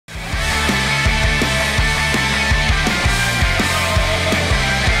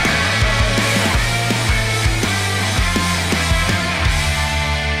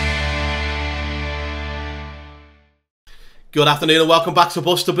Good afternoon and welcome back to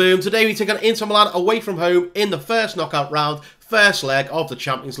Bust to Boom. Today we take on Inter Milan away from home in the first knockout round, first leg of the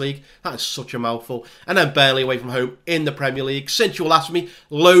Champions League. That is such a mouthful. And then Burnley away from home in the Premier League. Since you were last with me,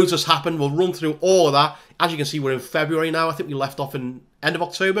 loads has happened. We'll run through all of that. As you can see, we're in February now. I think we left off in end of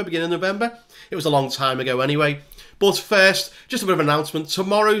October, beginning of November. It was a long time ago anyway. But first, just a bit of an announcement.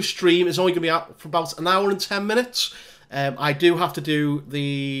 Tomorrow's stream is only going to be out for about an hour and 10 minutes. I do have to do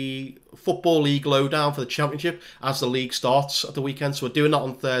the Football League lowdown for the Championship as the league starts at the weekend. So we're doing that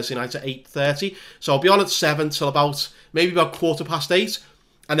on Thursday night at 8:30. So I'll be on at 7 till about, maybe about 8:15.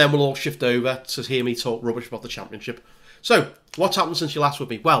 And then we'll all shift over to hear me talk rubbish about the Championship. So, what's happened since you last with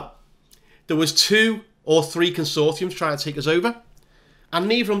me? Well, there was 2 or 3 consortiums trying to take us over. And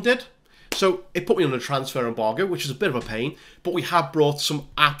neither of them did. So it put me on a transfer embargo, which is a bit of a pain, but we have brought some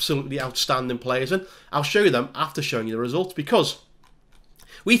absolutely outstanding players in. I'll show you them after showing you the results, because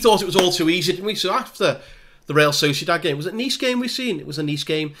we thought it was all too easy, didn't we? So after the Real Sociedad game, was it Nice game we seen? It was a Nice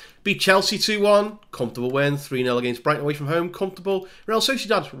game. Beat Chelsea 2-1, comfortable win, 3-0 against Brighton away from home, comfortable. Real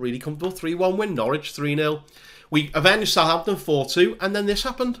Sociedad, really comfortable, 3-1 win, Norwich 3-0. We avenged Southampton 4-2, and then this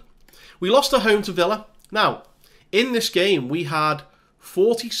happened. We lost at home to Villa. Now, in this game, we had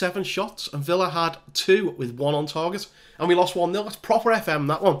 47 shots and Villa had 2 with 1 on target, and we lost 1-0. That's proper FM,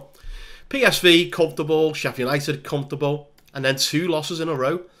 that one. PSV comfortable, Sheffield United comfortable, and then 2 losses in a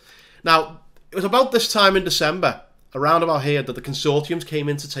row. Now, it was about this time in December, around about here, that the consortiums came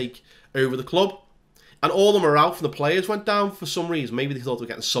in to take over the club, and all the morale from the players went down for some reason. Maybe they thought they were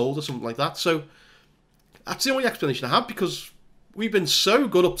getting sold or something like that. So that's the only explanation I have, because we've been so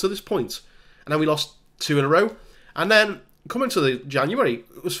good up to this point, and then we lost 2 in a row, and then coming to the January,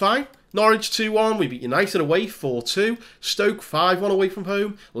 it was fine. Norwich 2-1, we beat United away 4-2, Stoke 5-1 away from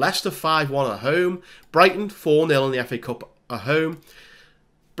home, Leicester 5-1 at home, Brighton 4-0 in the FA Cup at home,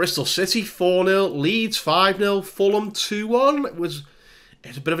 Bristol City 4-0, Leeds 5-0, Fulham 2-1.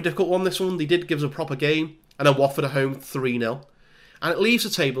 It's a bit of a difficult one, this one. They did give us a proper game, and then Watford at home 3-0. And it leaves the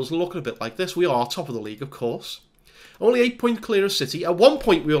tables looking a bit like this. We are top of the league, of course. Only 8 points clear of City. At one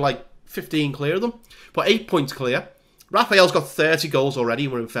point we were like 15 clear of them, but 8 points clear. Raphael's got 30 goals already,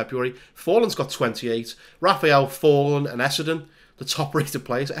 and we're in February. Forlan's got 28. Raphael, Forlan and Essendon, the top-rated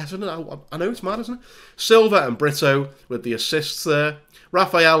players. Essendon, I know it's mad, isn't it? Silva and Brito with the assists there.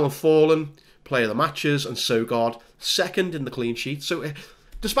 Raphael and Forlan, player of the matches, and Sogard, second in the clean sheet. So,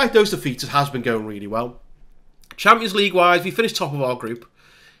 despite those defeats, it has been going really well. Champions League-wise, we finished top of our group.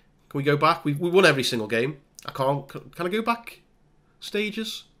 Can we go back? We won every single game. I can't. Can I go back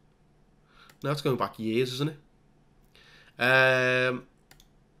stages? No, it's going back years, isn't it? Yeah,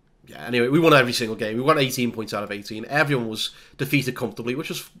 anyway, we won every single game. We won 18 points out of 18. Everyone was defeated comfortably,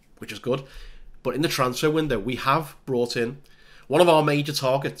 which is good. But in the transfer window, we have brought in one of our major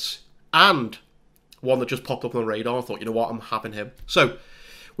targets and one that just popped up on the radar. I thought, you know what, I'm having him. So,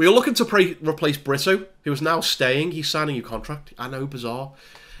 we were looking to replace Brito, who is now staying. He's signing a new contract. I know, bizarre.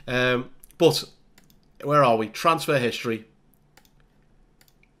 But, where are we? Transfer history.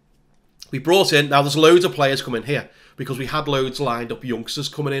 We brought in, now there's loads of players coming here, because we had loads lined up, youngsters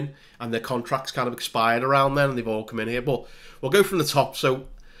coming in, and their contracts kind of expired around then, and they've all come in here. But we'll go from the top. So,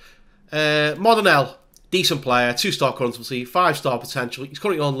 Modernell, decent player, 2-star currency, 5-star potential. He's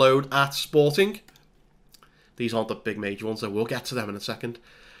currently on loan at Sporting. These aren't the big major ones, though. We'll get to them in a second.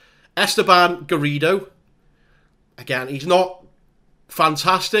 Esteban Garrido. Again, he's not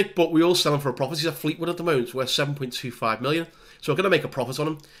fantastic, but we all sell him for a profit. He's at Fleetwood at the moment. It's worth 7.25 million. So we're going to make a profit on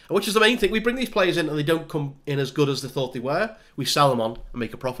them, which is the main thing. We bring these players in and they don't come in as good as they thought they were. We sell them on and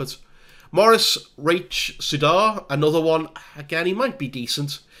make a profit. Morris Rach Sudar, another one. Again, he might be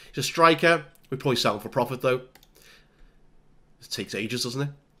decent. He's a striker. We probably sell him for profit, though. It takes ages, doesn't it?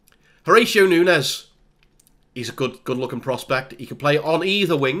 Horatio Nunes. He's a good-looking prospect. He can play on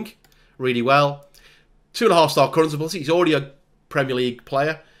either wing really well. 2.5-star current ability. He's already a Premier League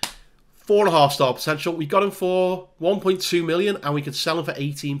player. 4.5-star potential. We got him for 1.2 million, and we could sell him for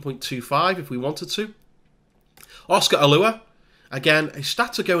 18.25 if we wanted to. Oscar Alua. Again, his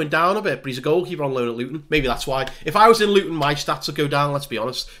stats are going down a bit, but he's a goalkeeper on loan at Luton. Maybe that's why. If I was in Luton, my stats would go down, let's be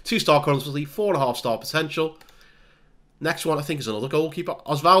honest. 2-star currency, 4.5-star potential. Next one, I think, is another goalkeeper.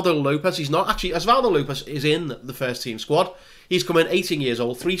 Osvaldo Lopez. He's not actually. Osvaldo Lopez is in the first team squad. He's come in 18 years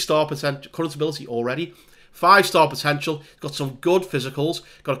old, 3-star current ability already. 5-star potential, got some good physicals,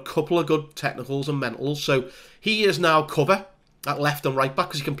 got a couple of good technicals and mentals. So he is now cover at left and right back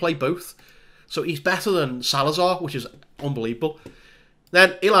because he can play both. So he's better than Salazar, which is unbelievable.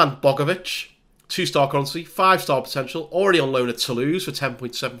 Then Ilan Bogovic, 2-star currency, 5-star potential, already on loan at Toulouse for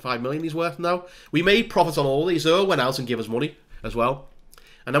 10.75 million he's worth now. We made profit on all these. Earl went out and gave us money as well.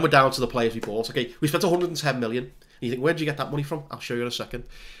 And then we're down to the players we bought. Okay, we spent 110 million. You think, where did you get that money from? I'll show you in a second.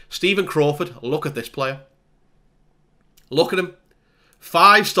 Stephen Crawford, look at this player. Look at him.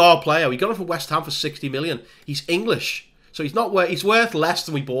 5-star player. We got him from West Ham for 60 million. He's English. So he's not worth, he's worth less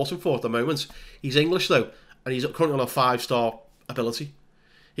than we bought him for at the moment. He's English though. And he's currently on a 5-star ability.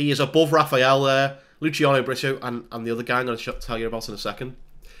 He is above Raphael there, Luciano Brito, and the other guy I'm going to tell you about in a second.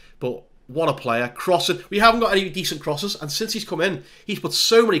 But what a player. Crossing. We haven't got any decent crosses. And since he's come in, he's put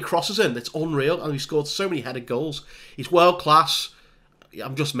so many crosses in. It's unreal. And he's scored so many headed goals. He's world class.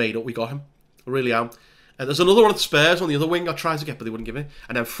 I'm just made up we got him. I really am. And there's another one at Spurs on the other wing I tried to get, but they wouldn't give it.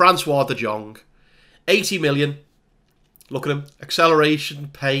 And then Francois de Jong. 80 million. Look at him.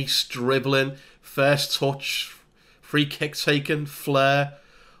 Acceleration, pace, dribbling, first touch, free kick taken, flair.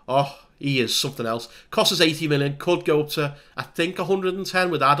 Oh, he is something else. Costs us 80 million. Could go up to, I think, 110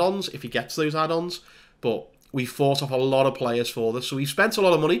 with add-ons, if he gets those add-ons. But we fought off a lot of players for this. So we spent a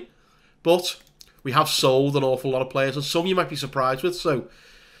lot of money, but we have sold an awful lot of players. And some you might be surprised with. So,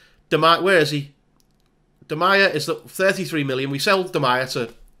 where is he? De Maya is the 33 million. We sold De Maya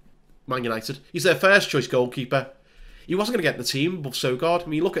to Man United. He's their first choice goalkeeper. He wasn't going to get in the team above Sogard. I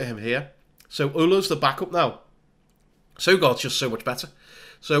mean, look at him here. So Ula's the backup now. Sogard's just so much better.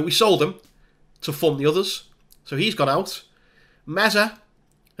 So we sold him to fund the others. So he's gone out. Meza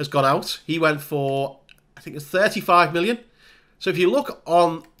has gone out. He went for, I think it's 35 million. So if you look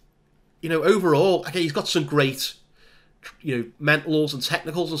on, overall, okay, he's got some great, mentals and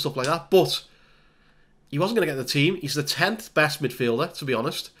technicals and stuff like that. But he wasn't going to get the team. He's the 10th best midfielder, to be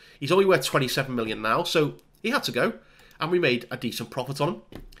honest. He's only worth 27 million now, so he had to go. And we made a decent profit on him.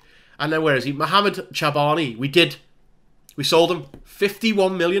 And then where is he? Mohamed Chabani. We sold him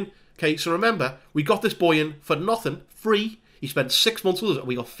 51 million. Okay, so remember, we got this boy in for nothing, free. He spent 6 months with us and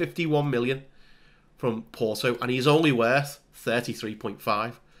we got 51 million from Porto. And he's only worth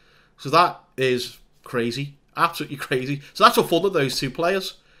 33.5. So that is crazy. Absolutely crazy. So that's what funded those two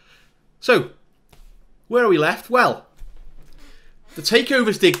players. So, where are we left? Well, the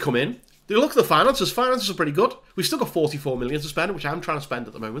takeovers did come in. They look at the finances. Finances are pretty good. We've still got 44 million to spend, which I'm trying to spend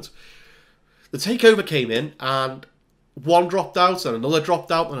at the moment. The takeover came in, and one dropped out, and another dropped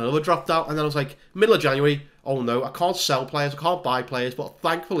out, and another dropped out, and then I was like, middle of January, oh no, I can't sell players, I can't buy players, but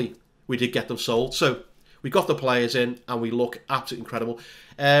thankfully, we did get them sold. So, we got the players in, and we look absolutely incredible.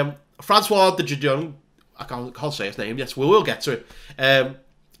 Francois de Jong, I can't say his name, yes, we will get to it.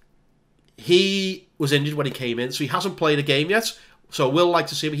 He was injured when he came in, so he hasn't played a game yet. So we'll like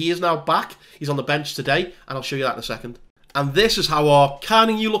to see him. He is now back. He's on the bench today, and I'll show you that in a second. And this is how our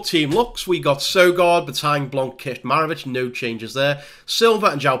Canning You Look team looks. We got Sogard, Batang, Blanc, Kish, Marovic, no changes there. Silva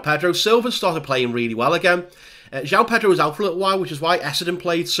and João Pedro. Silva started playing really well again. João Pedro was out for a little while, which is why Essendon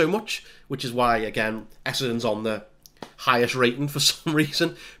played so much, which is why, again, Essendon's on the highest rating for some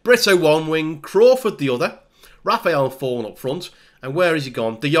reason. Brito one wing, Crawford the other, Raphael falling up front, and where has he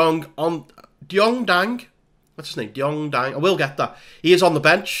gone? De Jong Dang. What's his name? De Jong Dang. I will get that. He is on the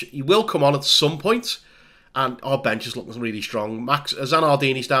bench. He will come on at some point. And our bench is looking really strong.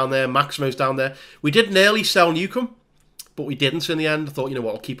 Zanardini's down there. Maximo's down there. We did nearly sell Newcomb, but we didn't in the end. I thought, you know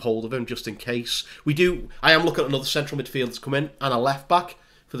what, I'll keep hold of him just in case. I am looking at another central midfielder to come in and a left back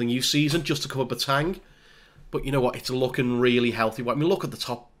for the new season just to cover Batang. But you know what? It's looking really healthy. I mean, look at the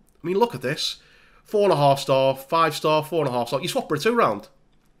top. I mean, look at this. 4.5 star, 5 star, 4.5 star. You swap Brito around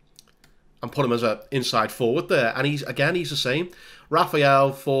and put him as an inside forward there. And he's the same.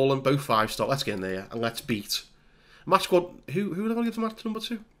 Raphael, Fallen, both 5 star. Let's get in there and let's beat. Match squad. Who am I going to give the match number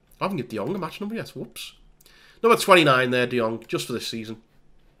to? I haven't given De Jong a match number yet. Whoops. Number 29 there, De Jong, just for this season.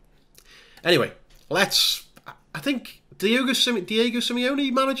 Anyway, I think Diego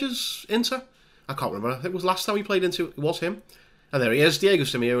Simeone manages Inter. I can't remember. I think it was last time we played Inter. It was him. And there he is, Diego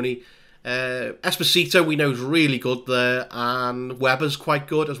Simeone. Esposito, we know, is really good there. And Weber's quite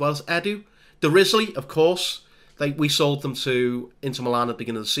good, as well as Edu. De Rizli, of course. We sold them to Inter Milan at the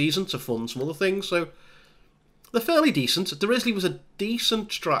beginning of the season to fund some other things. So they're fairly decent. De Rizli was a decent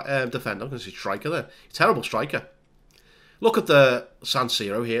defender. I'm going to say striker there. Terrible striker. Look at the San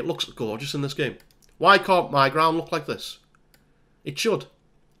Siro here. It looks gorgeous in this game. Why can't my ground look like this? It should.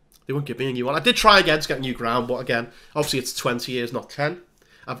 They won't give me a new one. I did try again to get a new ground, but again, obviously it's 20 years, not 10.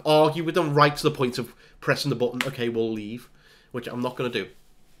 I've argued with them right to the point of pressing the button, okay, we'll leave, which I'm not going to do.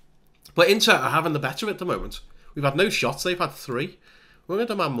 But Inter are having the better at the moment. We've had no shots, they've had 3. We're going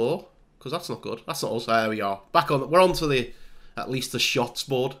to demand more, because that's not good. That's not us. There we are. We're on to at least the shots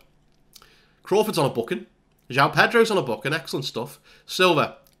board. Crawford's on a booking. João Pedro's on a booking. Excellent stuff.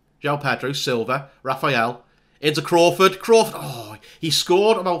 Silva. João Pedro, Silva, Raphael. Into Crawford. Oh, he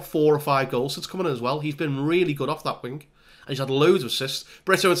scored about 4 or 5 goals since coming in as well. He's been really good off that wing. And he's had loads of assists.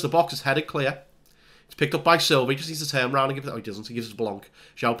 Brito into the box, is headed clear. It's picked up by Silva. He just needs to turn around and give it... Oh, he doesn't. He gives it to Blanc.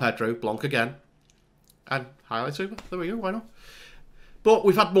 João Pedro. Blanc again. And highlights over. There we go. Why not? But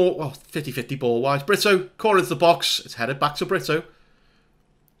we've had more... Well, 50-50 ball-wise. Brito. Corner into the box. It's headed back to Brito.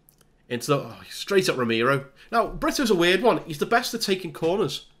 Into the... Oh, straight at Ramiro. Now, Brito's a weird one. He's the best at taking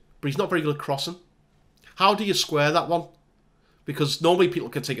corners. But he's not very good at crossing. How do you square that one? Because normally people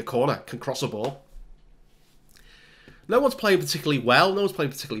can take a corner, can cross a ball. No one's playing particularly well. No one's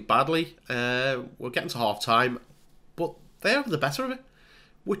playing particularly badly. We're getting to half-time. But they have the better of it.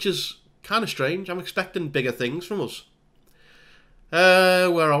 Which is kind of strange. I'm expecting bigger things from us.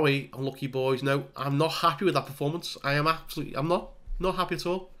 Where are we? Unlucky boys. No, I'm not happy with that performance. I'm not happy at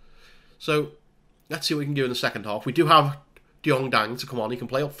all. So, let's see what we can do in the second half. We do have Dang to come on. He can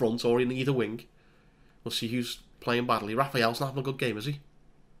play up front or in either wing. We'll see who's playing badly. Raphael's not having a good game, is he?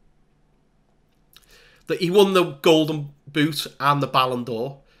 He won the Golden Boot and the Ballon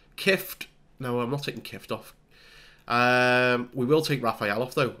d'Or. Kift... No, I'm not taking Kift off. We will take Raphael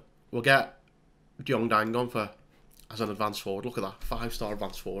off, though. We'll get Dang on for as an advanced forward. Look at that. 5-star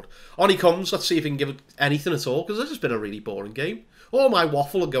advanced forward. On he comes. Let's see if he can give it anything at all, because this has been a really boring game. All my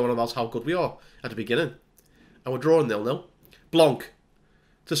waffle and going on about how good we are at the beginning. And we're drawing 0-0. Blanc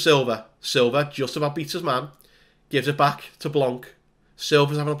to Silva. Silva just about beats his man. Gives it back to Blanc.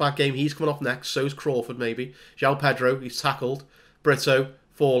 Silva's having a bad game. He's coming off next. So's Crawford, maybe. João Pedro, he's tackled. Brito,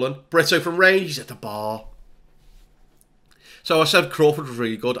 fallen. Brito from range, he's at the bar. So I said Crawford was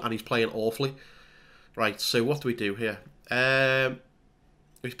really good, and he's playing awfully. Right, so what do we do here?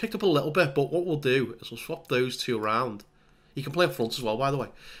 He's picked up a little bit, but what we'll do is we'll swap those two around. He can play up front as well, by the way.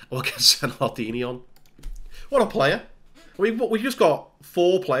 And we'll get Zanardini on. What a player. I mean, we've just got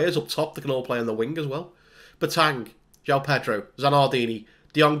 4 players up top that can all play on the wing as well. Batang, João Pedro, Zanardini,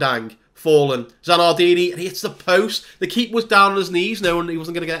 Dang, fallen, Zanardini, and he hits the post. The keeper was down on his knees, knowing he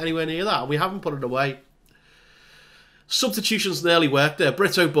wasn't going to get anywhere near that, and we haven't put it away. Substitutions nearly worked there.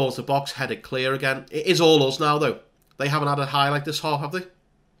 Brito balls the box, headed clear again. It is all us now, though. They haven't had a highlight this half, have they?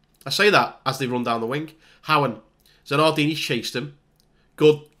 I say that as they run down the wing. Howen, Zanardini's chased him.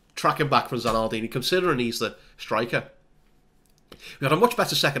 Good tracking back from Zanardini, considering he's the striker. We had a much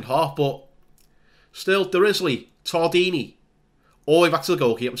better second half, but still, Derisley, Tardini, all the way back to the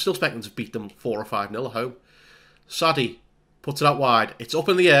goalkeeper. I'm still expecting to beat them 4 or 5-0 at home. Sadi puts it out wide. It's up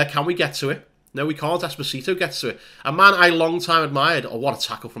in the air. Can we get to it? No, we can't. Esposito gets to it. A man I long time admired. Oh, what a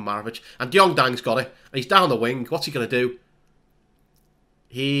tackle from Marovic. And Dang's got it. And he's down the wing. What's he going to do?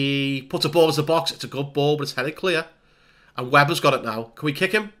 He puts a ball into the box. It's a good ball, but it's headed clear. And Webber's got it now. Can we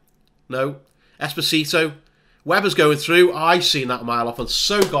kick him? No. Esposito. Webber's going through. I've seen that a mile off. And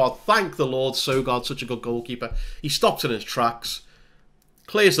Sogard, thank the Lord, Sogard, such a good goalkeeper. He stops in his tracks.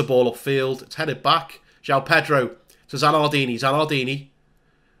 Clears the ball upfield. It's headed back. João Pedro to Zanardini. Zanardini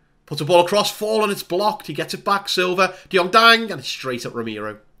puts a ball across. Fallen. It's blocked. He gets it back. Silva. Dang. And it's straight at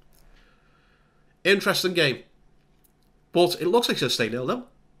Ramiro. Interesting game. But it looks like it's going to stay 0-0.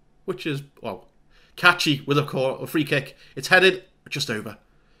 Which is, well, catchy with a free kick. It's headed just over.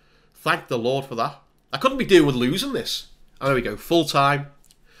 Thank the Lord for that. I couldn't be doing with losing this. And there we go, full time.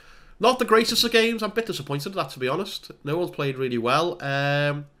 Not the greatest of games. I'm a bit disappointed at that, to be honest. No one's played really well.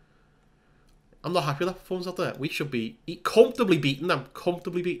 I'm not happy with that performance out there. We should be comfortably beating them.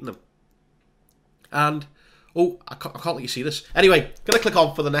 Comfortably beating them. And, oh, I can't let you see this. Anyway, gonna click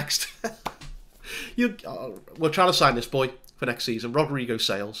on for the next. We're trying to sign this boy for next season. Rodrigo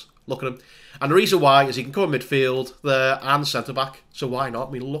Sales. Look at him. And the reason why is he can come in midfield there and centre-back. So why not?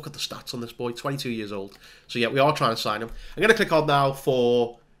 I mean, look at the stats on this boy. 22 years old. So yeah, we are trying to sign him. I'm going to click on now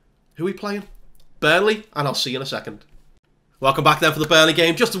for... Who are we playing? Burnley. And I'll see you in a second. Welcome back then for the Burnley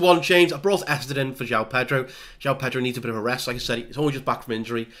game. Just the one change. I brought Esther in for João Pedro. João Pedro needs a bit of a rest. Like I said, he's only just back from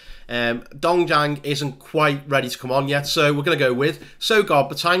injury. Dong isn't quite ready to come on yet. So we're going to go with Sogard,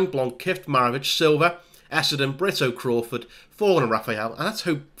 Batang, Blanc, Kift, Marovic, Silva, Essendon, Brito, Crawford, Fallen and Raphael. And let's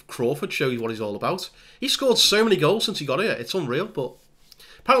hope Crawford shows you what he's all about. He's scored so many goals since he got here. It's unreal, but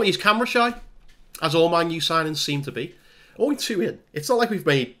apparently he's camera shy, as all my new signings seem to be. Only 2 in. It's not like we've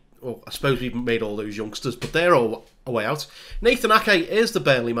made, well, I suppose we've made all those youngsters, but they're all a way out. Nathan Ake is the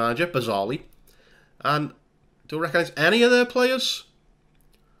Burnley manager, bizarrely. And do I recognise any of their players?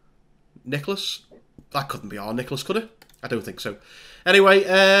 Nicholas? That couldn't be our Nicholas, could it? I don't think so. Anyway,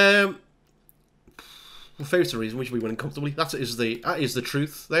 my favourite reason we should be winning comfortably. That is the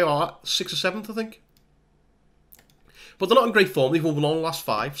truth. They are 6th or 7th, I think. But they're not in great form. They've won the last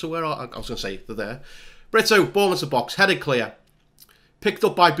 5. So where are I was going to say they're there. Brito, ball into the box, headed clear. Picked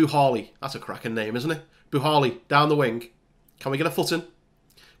up by Buhali. That's a cracking name, isn't it? Buhali, down the wing. Can we get a foot in?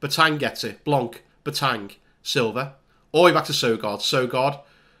 Batang gets it. Blanc, Batang, Silva. All the way back to Sogard. Sogard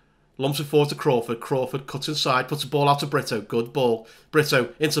Lumps it forward to Crawford. Crawford cuts inside, puts the ball out to Brito. Good ball.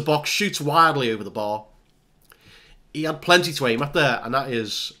 Brito into the box, shoots wildly over the bar. He had plenty to aim at there, and that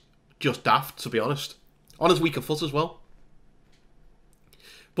is just daft, to be honest. On his weaker foot as well.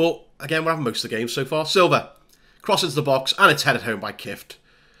 But, again, we're having most of the game so far. Silva crosses the box, and it's headed home by Kift.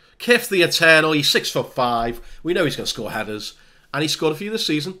 Kift the Eternal, he's 6'5". We know he's going to score headers. And he scored a few this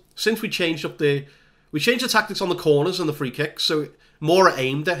season. Since we changed up the... We changed the tactics on the corners and the free kicks, so more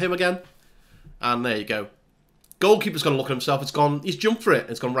aimed at him again. And there you go. Goalkeeper's going to look at himself. It's gone... He's jumped for it.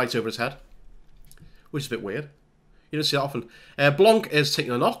 It's gone right over his head. Which is a bit weird. You don't see that often. Blanc is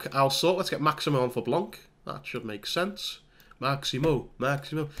taking a knock. Let's get Maximo on for Blanc. That should make sense. Maximo.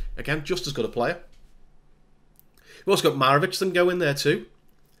 Again, just as good a player. We've also got Marovic that can go in there too.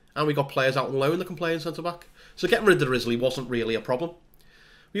 And we got players out on loan that can play in centre-back. So getting rid of Risley wasn't really a problem.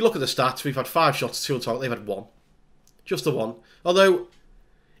 We look at the stats. We've had 5 shots, 2 on target. They've had 1. Just the 1. Although,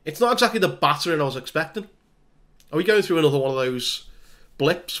 it's not exactly the battering I was expecting. Are we going through another one of those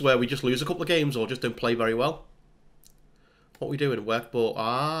blips where we just lose a couple of games or just don't play very well? What are we doing? Work ball.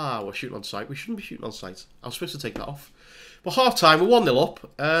 We're shooting on sight. We shouldn't be shooting on sight. I was supposed to take that off. But half time, we're 1-0 up.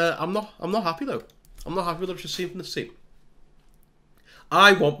 I'm not happy though. I'm not happy with what I've just seen from this team.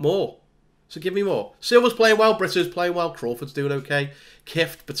 I want more. So give me more. Silva's playing well. Brito's playing well. Crawford's doing okay.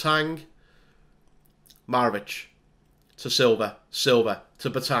 Kift, Batang. Marovic to Silva. Silva to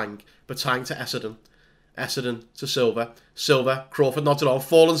Batang. Batang to Essendon. Essendon to Silva. Silva. Crawford nodded on.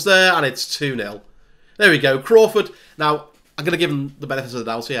 Fallen's there, and it's 2-0. There we go. Crawford. Now, I'm going to give him the benefit of the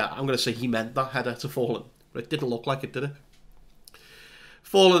doubt here. I'm going to say he meant that header to Fallen. But it didn't look like it, did it?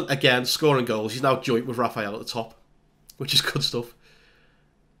 Fallen, again, scoring goals. He's now joint with Raphael at the top. Which is good stuff.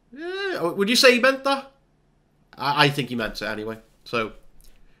 Yeah, would you say he meant that? I think he meant it anyway. So,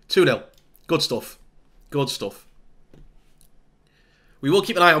 2-0. Good stuff. Good stuff. We will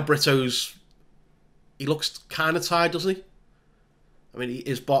keep an eye on Brito's... He looks kind of tired, doesn't he? I mean,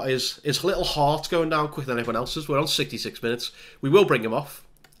 his little heart's going down quicker than everyone else's. We're on 66 minutes. We will bring him off.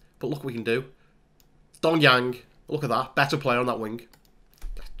 But look what we can do. Dong Yang. Look at that. Better player on that wing.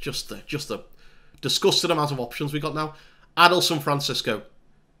 Just the disgusting amount of options we got now. Adelson Francisco.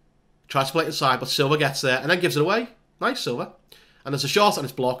 Tries to play it inside, but Silva gets there and then gives it away. Nice, Silva. And there's a shot and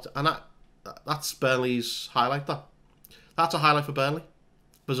it's blocked. And that's Burnley's highlight, that. That's a highlight for Burnley.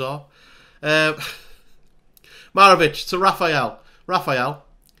 Bizarre. Marovic to Raphael. Raphael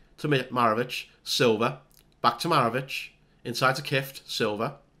to Marovic. Silva. Back to Marovic. Inside to Kift.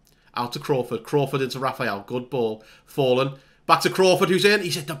 Silva. Out to Crawford. Crawford into Raphael. Good ball. Fallen. Back to Crawford, who's in.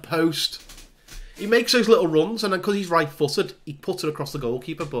 He's hit the post. He makes those little runs, and then because he's right-footed, he puts it across the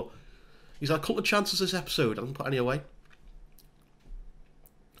goalkeeper, but he's had a couple of chances this episode. Hasn't put any away.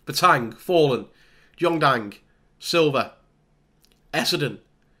 Batang. Fallen. Jongdang. Silva. Essendon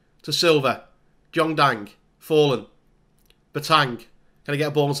to Silva. Jongdang. Fallen. Batang. Can he get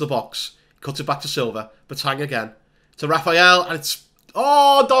a ball into the box? Cuts it back to Silva. Batang again. To Raphael, and it's...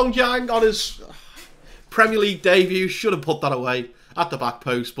 Oh, Dong Yang on his Premier League debut. Should have put that away at the back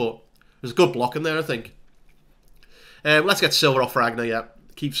post, but there's a good block in there, I think. Let's get Silva off Ragnar, yeah.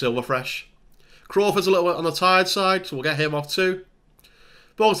 Keep Silva fresh. Crawford's a little bit on the tired side, so we'll get him off too.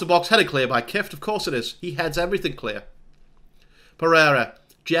 Ball to the box, headed clear by Kift. Of course it is. He heads everything clear. Pereira.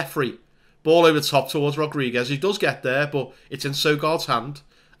 Jeffrey. Ball over the top towards Rodriguez. He does get there, but it's in Sogard's hand.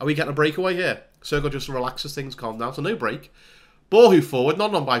 Are we getting a breakaway here? Sogard just relaxes things, calm down, so no break. Ball who forward,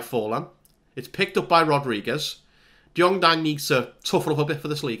 not on by Forlan. It's picked up by Rodriguez. Jongdang needs to toughen up a bit for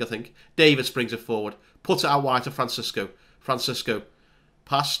this league, I think. Davis brings it forward. Puts it out wide to Francisco. Francisco.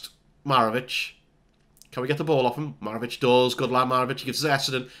 Past Marovic. Can we get the ball off him? Marovic does. Good lad, Marovic. He gives it to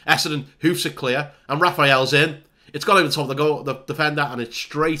Essendon. Essendon hoofs it clear. And Raphael's in. It's got over the top of the goal, the defender, and it's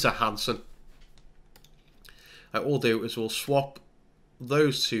straight at Hansen. What we'll do is we'll swap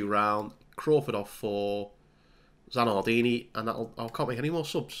those two round. Crawford off for Zanardini, and I can't make any more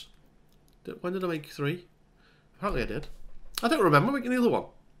subs. When did I make 3? Apparently I did. I don't remember making the other one.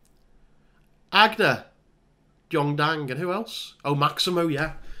 Agner, Jongdang, and who else? Oh, Maximo,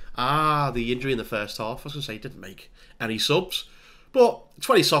 yeah. The injury in the first half. I was going to say he didn't make any subs. But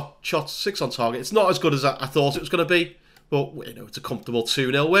 20 shots, 6 on target. It's not as good as I thought it was going to be. But, you know, it's a comfortable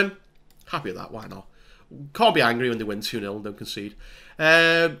 2-0 win. Happy with that, why not? Can't be angry when they win 2-0 and don't concede.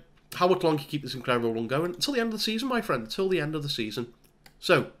 How much longer can you keep this incredible run going? Until the end of the season, my friend. Until the end of the season.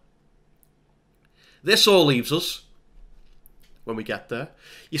 So, this all leaves us when we get there.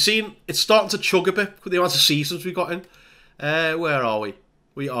 You see, it's starting to chug a bit with the amount of seasons we've got in. Where are we?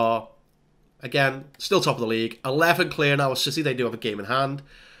 We are, again, still top of the league. 11 clear now. City, they do have a game in hand.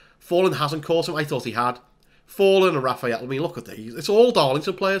 Fallen hasn't caught him. I thought he had. Fallen and Raphael. I mean, look at these. It's all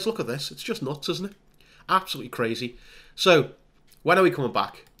Darlington players. Look at this. It's just nuts, isn't it? Absolutely crazy. So, when are we coming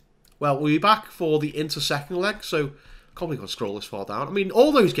back? Well, we'll be back for the Inter second leg. So, I can't believe I can scroll this far down. I mean,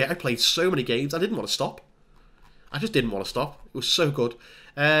 all those games, I played so many games. I didn't want to stop. I just didn't want to stop. It was so good.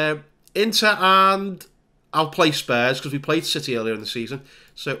 Inter and I'll play Spurs because we played City earlier in the season.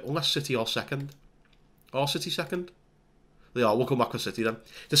 So, unless City are second. Are City second? They are. We'll come back with City then.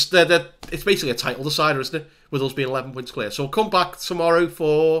 It's basically a title decider, isn't it? With us being 11 points clear. So, we'll come back tomorrow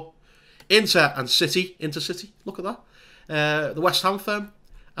for Inter and City. Inter-City. Look at that. The West Ham firm.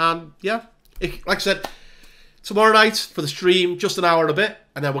 And, yeah. Like I said, tomorrow night for the stream, just an hour and a bit.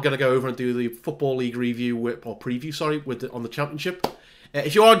 And then we're going to go over and do the Football League review, or preview, sorry, on the Championship.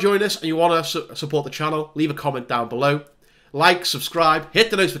 If you are enjoying this and you want to support the channel, leave a comment down below. Like, subscribe,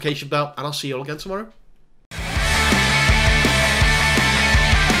 hit the notification bell, and I'll see you all again tomorrow.